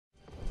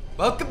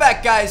Welcome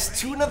back, guys,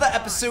 to another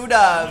episode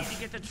of We need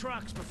to get the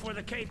trucks before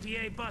the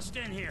KPA bust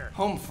in here.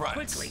 Homefront.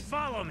 Quickly,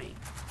 follow me.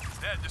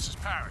 Ned, this is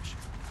Parrish.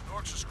 The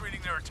orcs are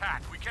screening their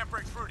attack. We can't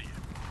break through to you.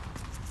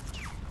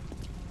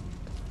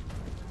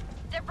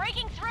 They're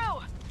breaking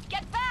through.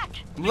 Get back.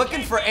 I'm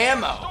looking for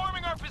ammo.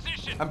 Storming our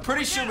position. I'm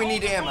pretty sure we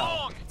need can't hold ammo. it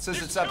long. It says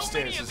There's it's too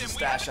upstairs. many of There's a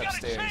them. We stash haven't got a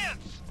upstairs.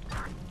 chance.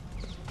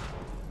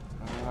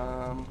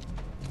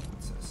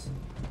 What's this?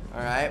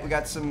 Alright, we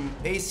got some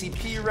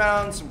ACP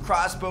rounds, some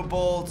crossbow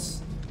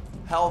bolts,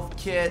 health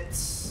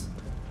kits.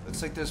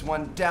 Looks like there's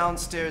one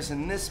downstairs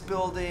in this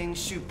building.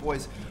 Shoot,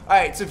 boys.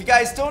 Alright, so if you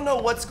guys don't know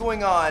what's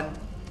going on,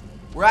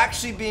 we're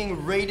actually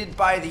being raided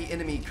by the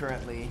enemy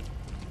currently.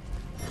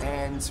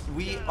 And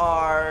we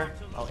are...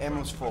 Oh,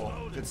 ammo's full.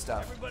 Good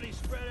stuff. Everybody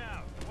spread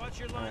out. Watch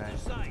your lines Alright. of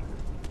sight.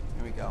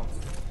 Here we go.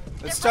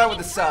 Let's They're start with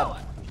the breaking sub.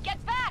 through.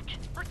 Get back.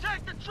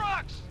 Protect the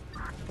trucks.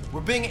 We're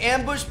being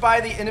ambushed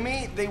by the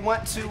enemy. They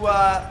want to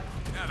Ned,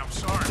 I'm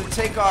sorry. to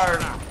take our...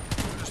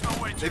 There's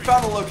no way to They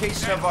found the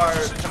location of our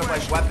kind of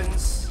like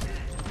weapons,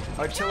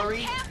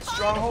 artillery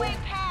stronghold.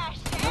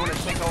 They want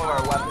to take all of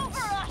our weapons.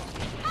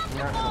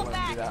 We aren't going to let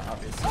them do that,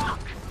 obviously.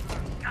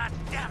 God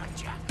damn it,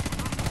 Jack.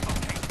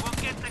 Okay,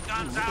 we'll get the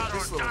guns Look at out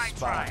this or little die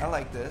spot. I trying.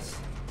 like this.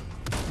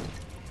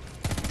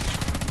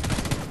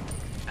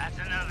 That's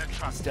another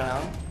truck. It's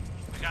down.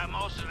 We got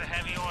most of the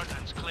heavy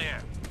ordnance clear.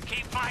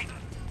 Keep fighting.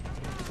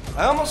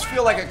 I almost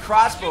feel like a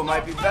crossbow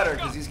might be better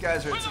because these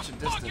guys are at such a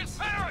distance.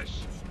 Parrish?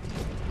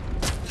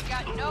 We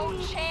got no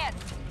chance.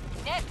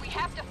 Ned, we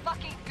have to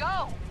fucking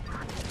go.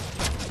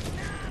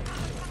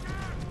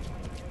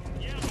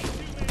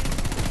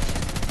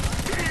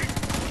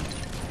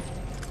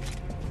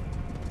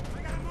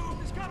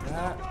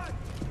 That.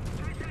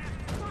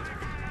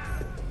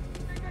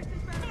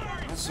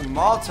 There's some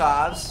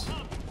Molotovs.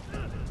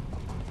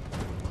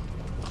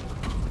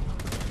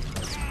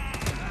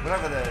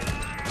 Whatever the...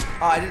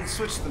 Oh, I didn't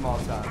switch to the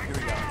Molotov. Here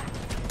we go.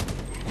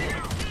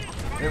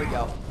 There we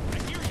go.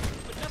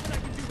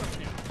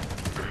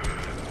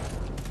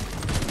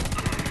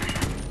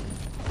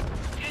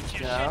 Get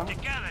your Down. shit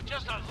together.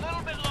 Just a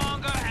little bit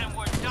longer and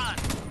we're done.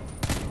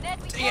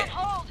 Ned, we Dang can't it.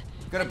 hold.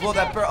 Gonna blow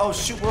that barrel. Oh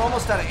shoot, we're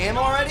almost out of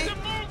ammo already?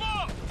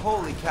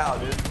 Holy cow,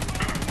 dude.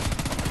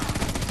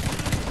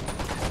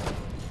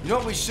 You know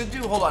what we should do?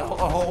 Hold on,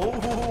 hold on.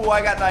 Oh,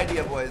 I got an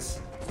idea, boys.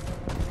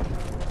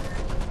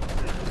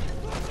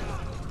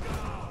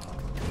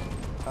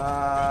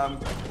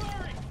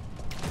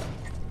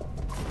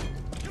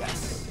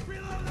 Yes.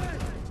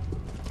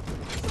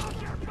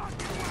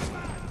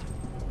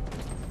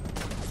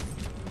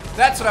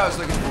 That's what I was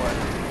looking for.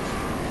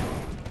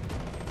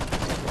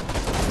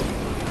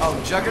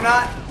 Oh,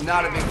 Juggernaut?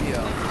 Not a big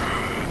deal.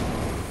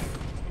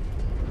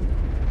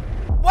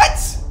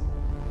 What?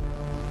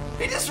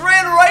 He just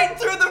ran right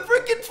through the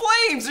freaking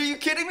flames. Are you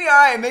kidding me? All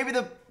right, maybe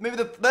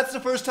that's the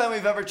first time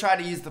we've ever tried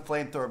to use the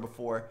flamethrower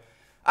before.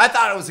 I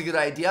thought it was a good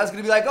idea. I was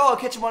gonna be like, oh, I'll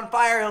catch him on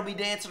fire. He'll be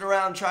dancing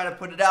around trying to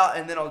put it out,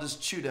 and then I'll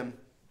just shoot him.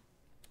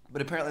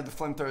 But apparently the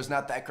flamethrower is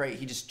not that great.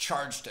 He just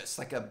charged us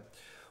like a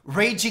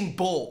raging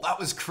bull. That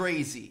was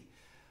crazy.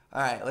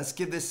 All right, let's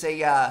give this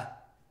a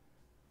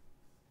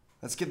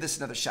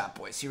another shot,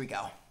 boys. Here we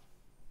go.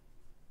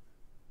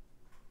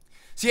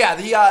 So yeah,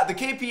 the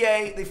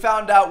KPA, they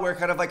found out where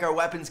kind of like our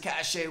weapons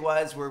cache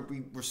was, where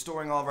we were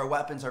storing all of our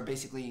weapons, our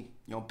basically,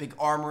 you know, big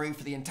armory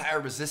for the entire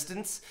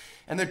resistance.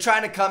 And they're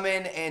trying to come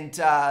in and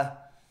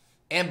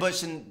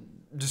ambush and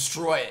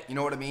destroy it, you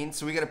know what I mean?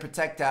 So we gotta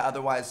protect that,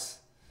 otherwise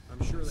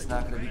I'm sure it's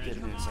not gonna be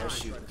good news. Oh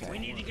shoot, We okay.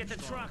 need to get the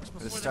trucks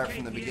before Let's start the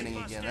from the KPA beginning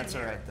bust again. in That's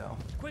here. alright though.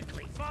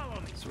 Quickly, follow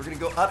me. So we're gonna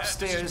go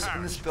upstairs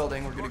in this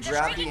building. We're gonna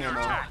grab the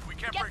ammo. We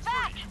can't Get break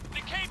back. through.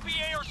 The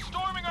KPA are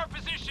storming our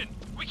position.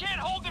 We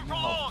can't hold them for Oh,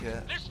 long. yeah.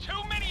 There's too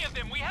many of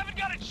them. We haven't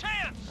got a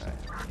chance.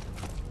 Alright.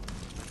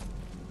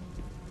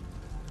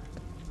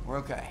 We're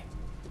okay.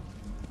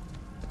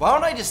 Why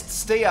don't I just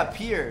stay up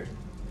here?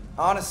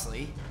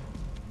 Honestly.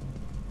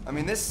 I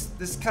mean, this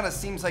kind of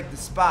seems like the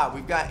spot.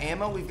 We've got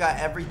ammo. We've got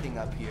everything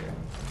up here.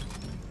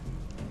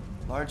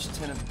 Large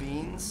tin of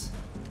beans.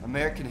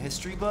 American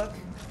history book.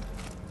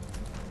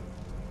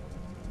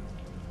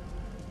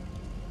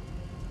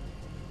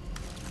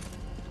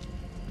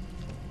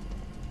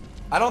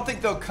 I don't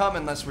think they'll come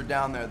unless we're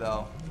down there,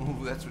 though.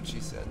 Ooh, that's what she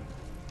said.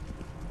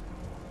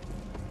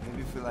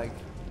 Maybe if we, like...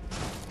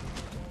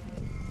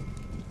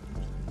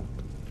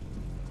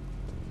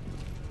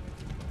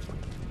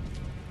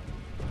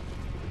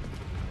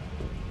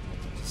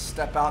 just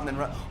step out and then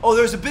run. Oh,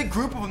 there's a big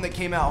group of them that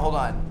came out. Hold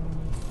on.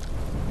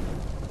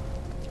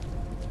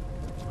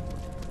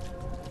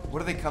 What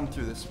do they come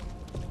through this?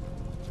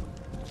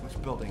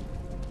 Which building?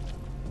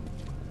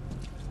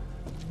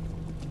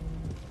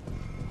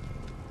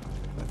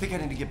 I think I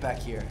need to get back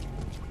here.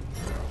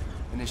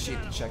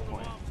 Initiate the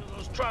checkpoint.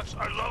 Those trucks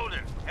are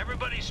loaded.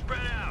 Everybody spread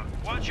out.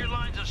 Watch your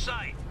lines of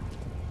sight.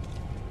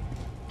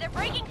 They're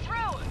breaking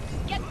through.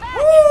 Get back.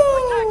 Woo!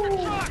 Protect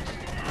the trucks.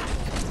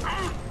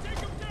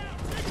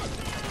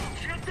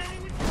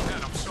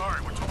 Ned, I'm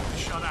sorry. We're totally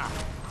shut out.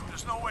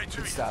 There's no way to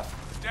Good you.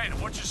 stuff. Dana,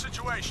 what's your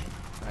situation?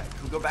 Alright,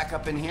 can we go back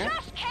up in here?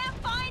 Just can't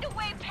find a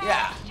way past.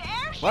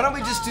 Yeah. Why don't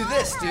we just do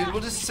this, dude?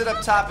 We'll just sit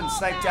up top and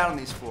snipe down on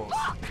these fools.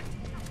 Fuck.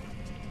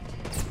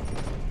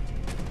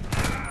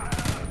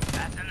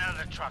 That's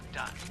another truck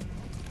done.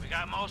 We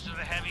got most of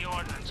the heavy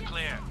ordnance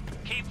clear.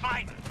 Keep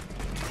fighting.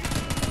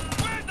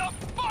 Where the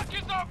fuck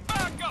is our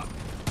backup?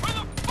 Where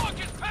the fuck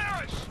is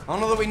Parrish? I don't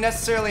know that we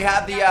necessarily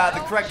have the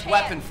No correct chance.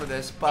 weapon for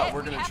this, but Ned,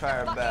 we're we gonna have try to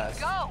our fucking best.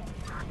 Go.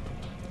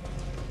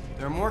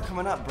 There are more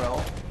coming up,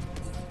 bro.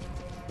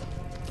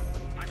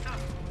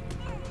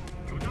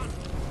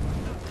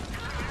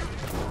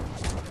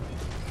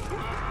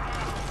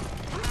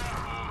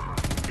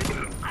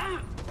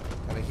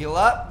 Gotta heal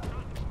up.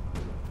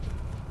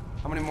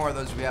 How many more of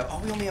those do we have? Oh,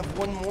 we only have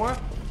one more?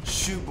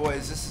 Shoot,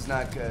 boys, this is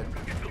not good.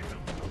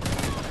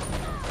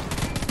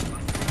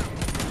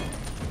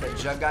 That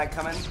jug guy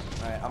coming?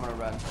 Alright, I'm gonna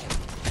run.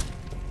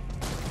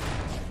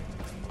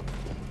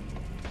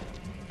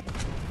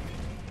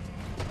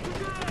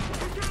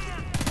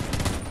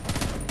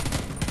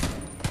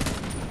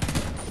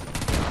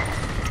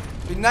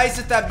 Be nice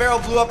if that barrel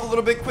blew up a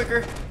little bit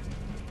quicker.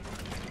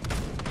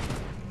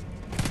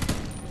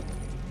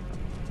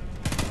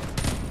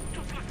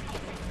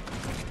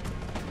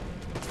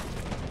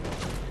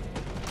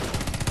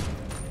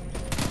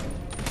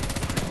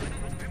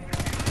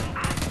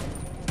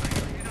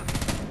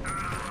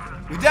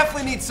 We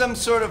definitely need some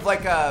sort of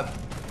like a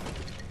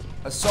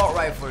assault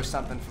rifle or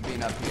something for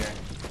being up here.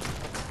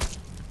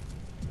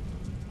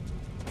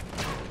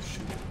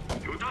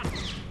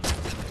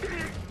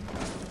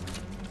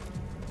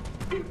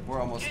 We're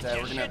almost Get dead.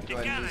 your We're gonna have shit to go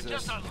ahead and together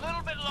use this. just a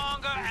little bit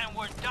longer and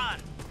we're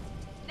done.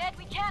 Ned,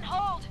 we can't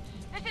hold.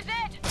 This is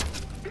it.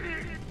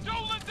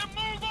 Don't let them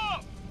move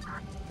up!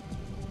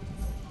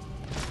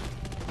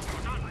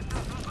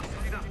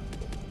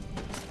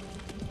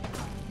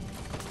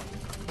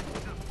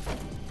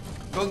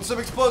 Building some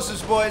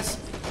explosives, boys.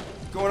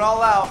 Going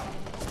all out.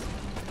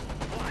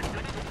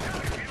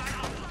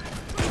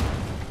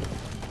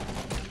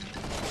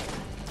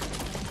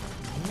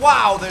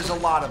 Wow, there's a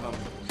lot of them.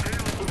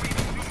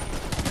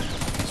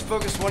 Just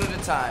focus one at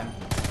a time.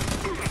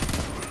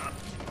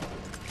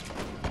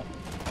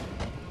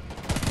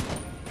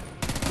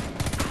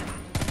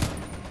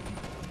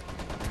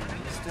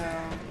 This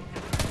down.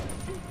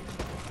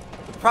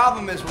 The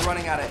problem is we're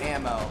running out of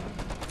ammo.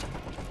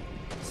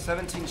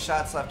 17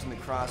 shots left in the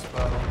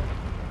crossbow.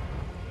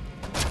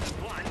 How's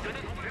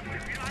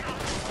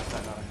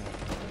that not a hit?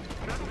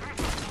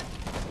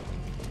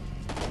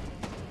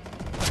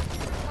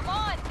 Come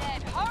on,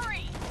 Ned,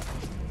 hurry.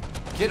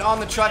 Get on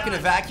the truck and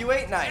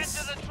evacuate? Nice.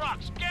 Get to the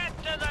trucks. Get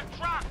to the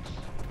trucks.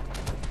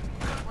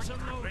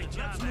 Great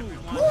job,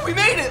 everyone. Woo, we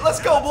made it! Let's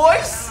go,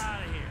 boys! Get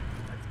out of here.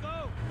 Let's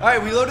go.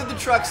 Alright, we loaded the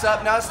trucks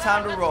up. Now it's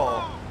time to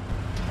roll.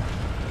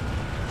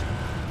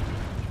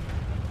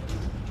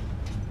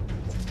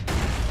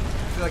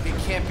 I feel like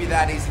it can't be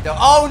that easy, though.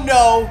 Oh,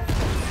 no!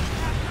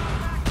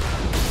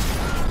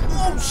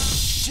 Oh,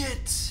 shit!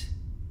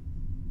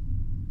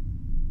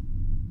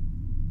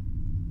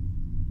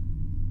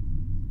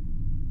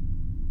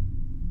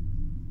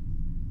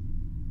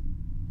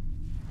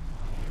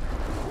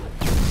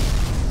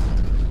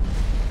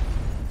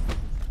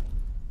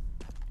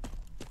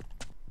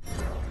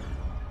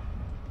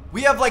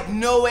 We have, like,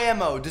 no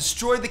ammo.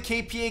 Destroy the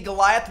KPA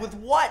Goliath with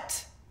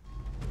what?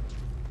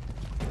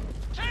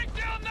 Take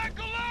down that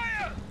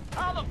Goliath!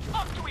 How the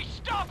fuck do we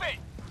stop it?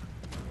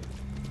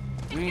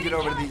 We need to get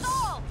over to these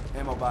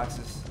ammo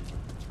boxes.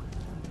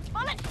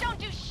 Bullets don't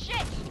do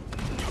shit.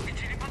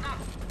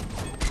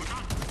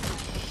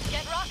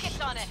 Get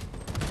rockets on it.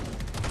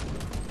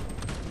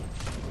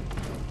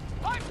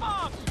 Pipe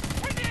bombs!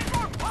 We need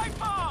more pipe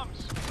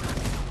bombs!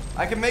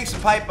 I can make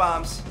some pipe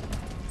bombs.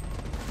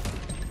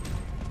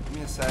 Give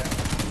me a sec.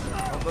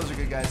 Oh, those are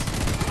good guys.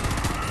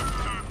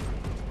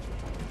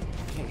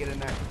 Can't get in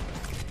there.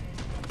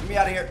 Get me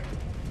out of here.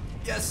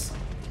 Yes.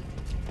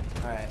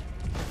 Alright.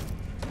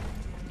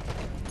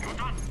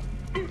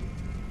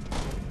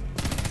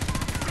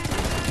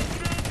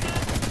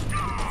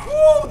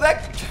 Woo!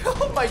 That.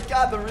 Oh my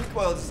god, the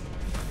recoil just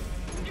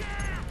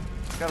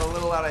got a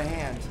little out of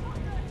hand.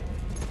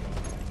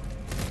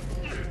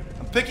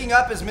 I'm picking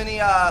up as many,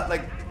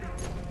 like,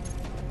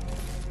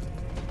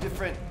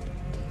 different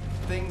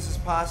things as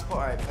possible.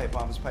 Alright, pipe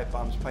bombs, pipe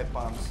bombs, pipe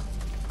bombs.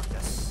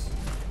 Yes.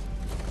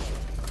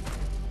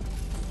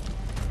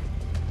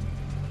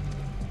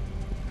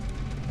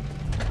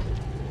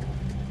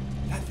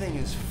 That thing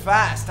is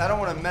fast. I don't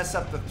want to mess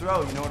up the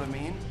throw, you know what I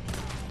mean?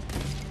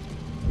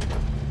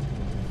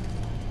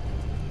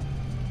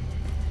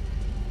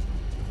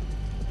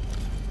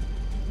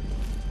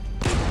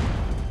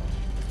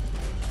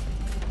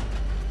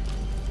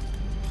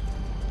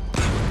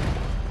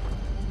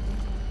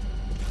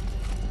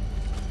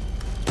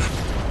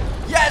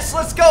 Yes,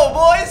 let's go,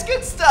 boys.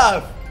 Good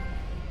stuff.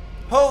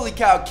 Holy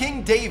cow,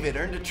 King David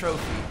earned a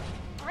trophy.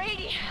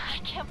 Brady, I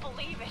can't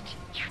believe it.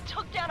 You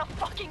took down a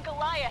fucking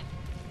Goliath.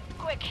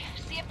 Quick,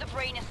 see if the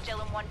brain is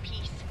still in one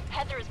piece.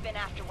 Heather has been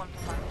after one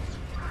for months.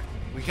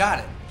 We got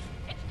it.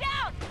 It's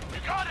down! We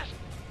got it!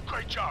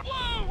 Great job.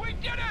 Whoa, we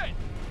did it!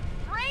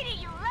 Brady,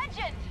 you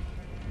legend!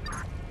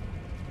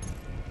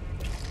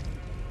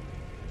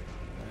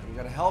 We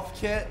got a health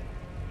kit.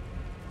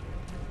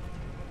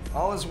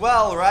 All is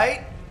well,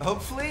 right?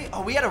 Hopefully.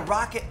 Oh, we had a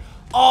rocket.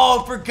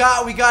 Oh,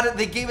 forgot we got it.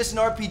 They gave us an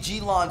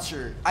RPG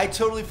launcher. I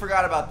totally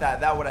forgot about that.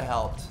 That would have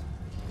helped.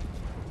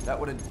 That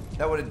would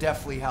have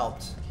definitely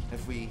helped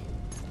if we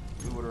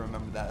would have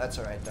remembered that. That's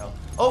all right though.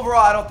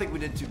 Overall, I don't think we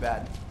did too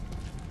bad.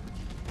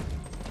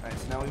 All right,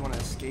 so now we want to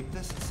escape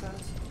this. It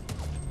says.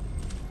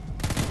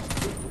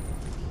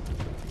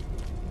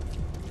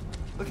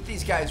 Look at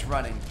these guys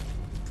running.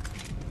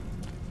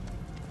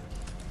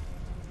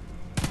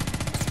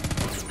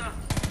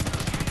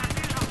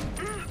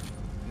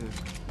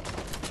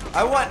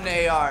 I want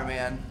an AR,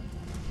 man.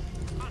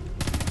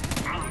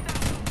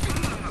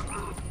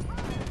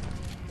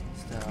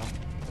 So.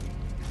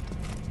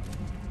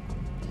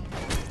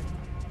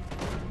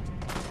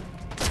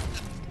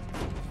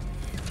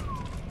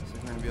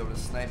 We're gonna be able to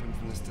snipe him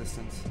from this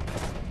distance.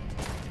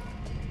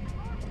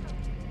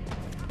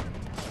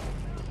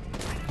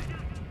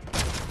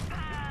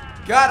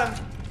 Got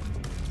him!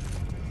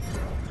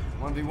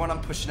 1v1,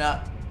 I'm pushing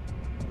up.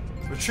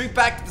 Retreat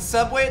back to the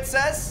subway, it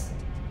says.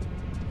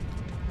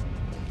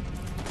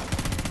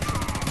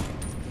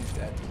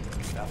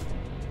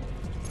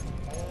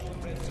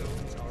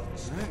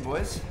 Alright,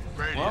 boys.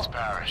 Brady's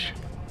parish.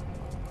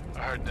 I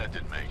heard Ned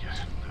didn't make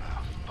it.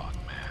 Oh, fuck,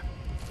 man.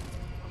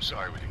 I'm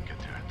sorry we didn't get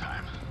there in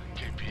time.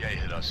 KPA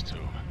hit us, too.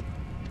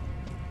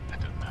 That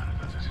doesn't matter,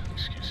 does it?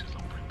 Excuses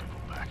don't bring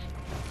people back.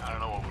 I don't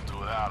know what we'll do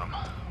without him.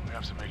 We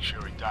have to make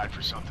sure he died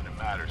for something that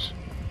matters.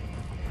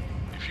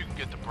 If you can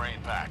get the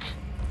brain back,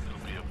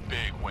 it'll be a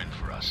big win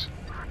for us.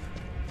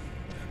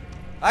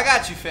 I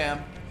got you,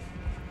 fam.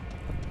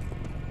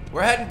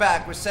 We're heading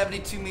back. We're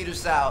 72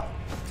 meters out.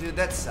 Dude,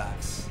 that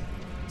sucks.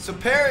 So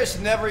Parrish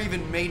never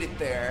even made it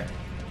there.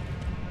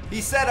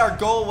 He said our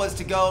goal was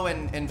to go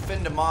and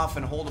fend him off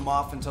and hold him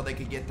off until they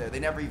could get there. They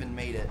never even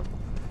made it.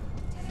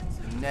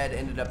 And Ned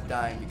ended up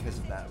dying because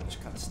of that,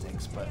 which kind of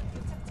stinks, but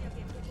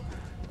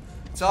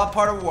it's all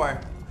part of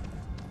war.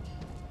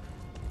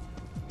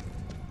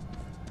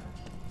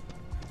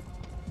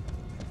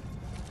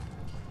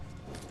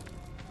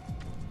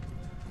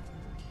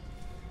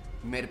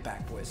 We made it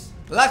back, boys.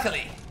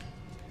 Luckily,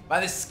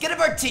 by the skin of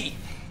our teeth.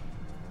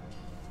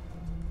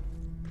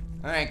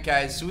 Alright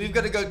guys, so we've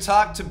got to go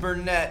talk to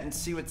Burnett and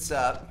see what's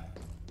up.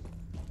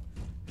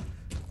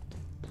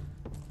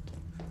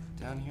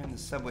 Down here in the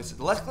subway.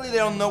 So luckily they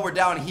don't know we're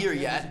down here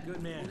yet.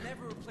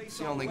 It's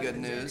the only good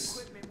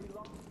news.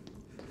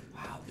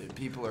 Wow, dude,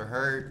 people are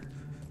hurt.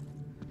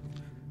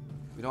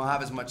 We don't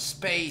have as much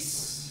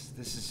space.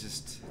 This is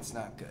just, it's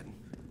not good.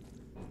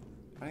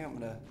 I think I'm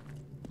gonna,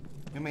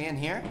 am I in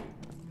here?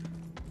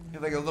 You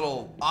have like a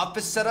little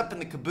office set up in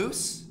the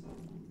caboose?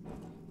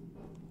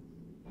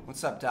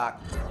 What's up,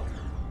 Doc?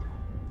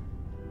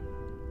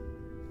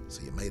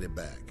 So you made it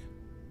back.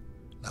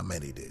 Not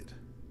many did.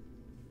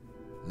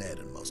 Ned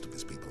and most of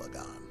his people are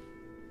gone.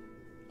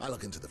 I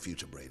look into the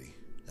future, Brady,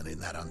 and in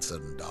that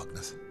uncertain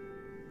darkness,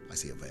 I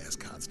see a vast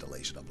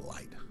constellation of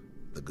light.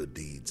 The good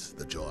deeds,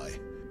 the joy,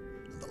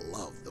 and the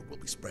love that will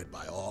be spread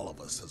by all of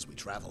us as we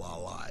travel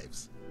our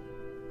lives.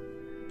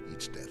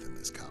 Each death in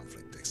this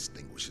conflict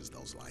extinguishes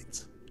those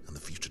lights, and the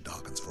future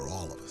darkens for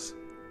all of us.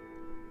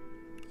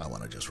 I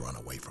want to just run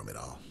away from it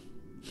all.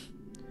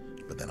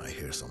 But then I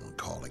hear someone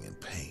calling in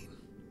pain,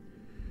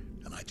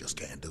 and I just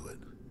can't do it.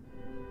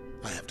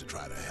 I have to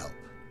try to help.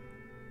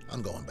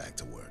 I'm going back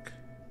to work.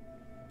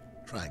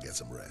 Try and get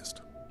some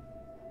rest.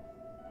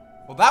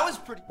 Well, that was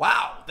pretty...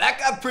 Wow, that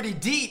got pretty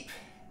deep.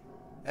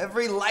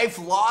 Every life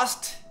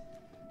lost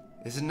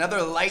is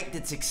another light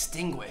that's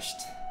extinguished.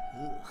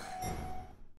 Ugh.